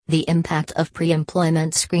The impact of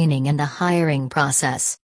pre-employment screening in the hiring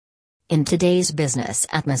process. In today's business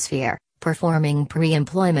atmosphere, performing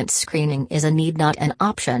pre-employment screening is a need, not an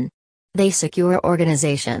option. They secure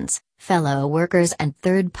organizations, fellow workers and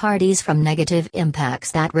third parties from negative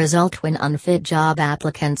impacts that result when unfit job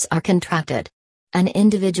applicants are contracted. An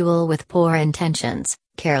individual with poor intentions,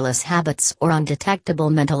 careless habits or undetectable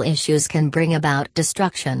mental issues can bring about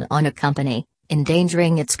destruction on a company,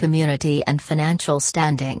 endangering its community and financial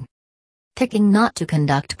standing. Picking not to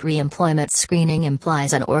conduct pre-employment screening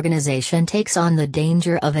implies an organization takes on the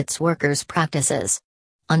danger of its workers' practices.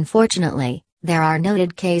 Unfortunately, there are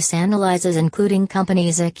noted case analyses including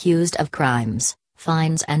companies accused of crimes,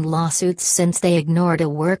 fines and lawsuits since they ignored a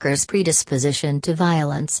worker's predisposition to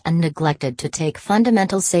violence and neglected to take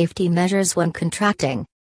fundamental safety measures when contracting.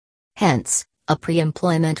 Hence, a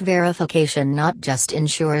pre-employment verification not just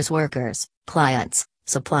ensures workers, clients,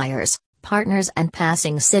 suppliers, partners and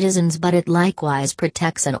passing citizens, but it likewise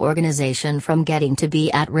protects an organization from getting to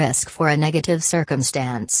be at risk for a negative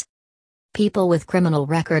circumstance. People with criminal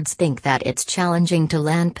records think that it's challenging to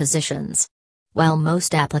land positions. While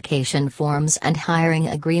most application forms and hiring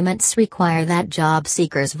agreements require that job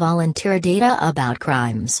seekers volunteer data about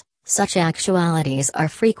crimes, such actualities are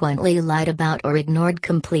frequently lied about or ignored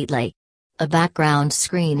completely. A background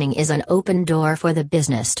screening is an open door for the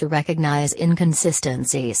business to recognize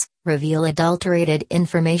inconsistencies, reveal adulterated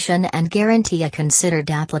information and guarantee a considered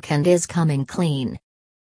applicant is coming clean.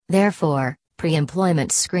 Therefore,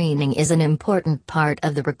 pre-employment screening is an important part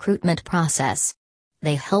of the recruitment process.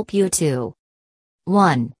 They help you to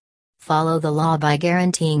 1. Follow the law by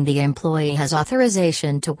guaranteeing the employee has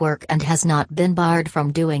authorization to work and has not been barred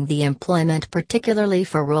from doing the employment, particularly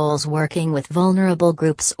for roles working with vulnerable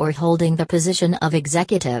groups or holding the position of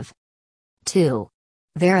executive. 2.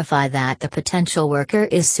 Verify that the potential worker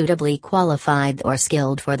is suitably qualified or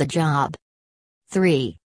skilled for the job.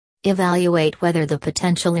 3. Evaluate whether the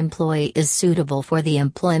potential employee is suitable for the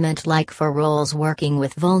employment, like for roles working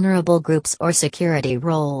with vulnerable groups or security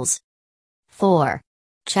roles. 4.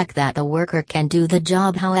 Check that the worker can do the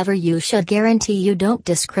job. However, you should guarantee you don't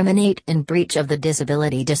discriminate in breach of the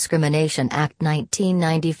Disability Discrimination Act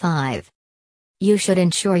 1995. You should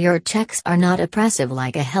ensure your checks are not oppressive,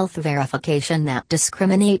 like a health verification that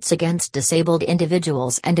discriminates against disabled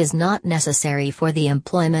individuals and is not necessary for the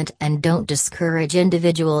employment, and don't discourage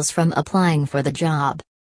individuals from applying for the job.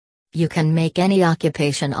 You can make any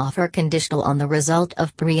occupation offer conditional on the result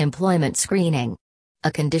of pre-employment screening.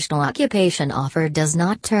 A conditional occupation offer does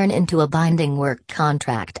not turn into a binding work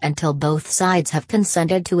contract until both sides have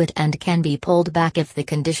consented to it and can be pulled back if the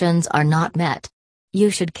conditions are not met. You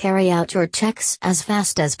should carry out your checks as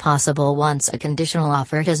fast as possible once a conditional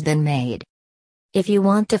offer has been made. If you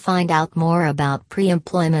want to find out more about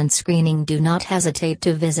pre-employment screening, do not hesitate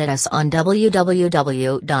to visit us on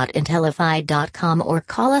www.intellify.com or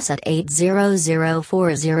call us at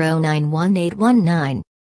 800-409-1819.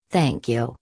 Thank you.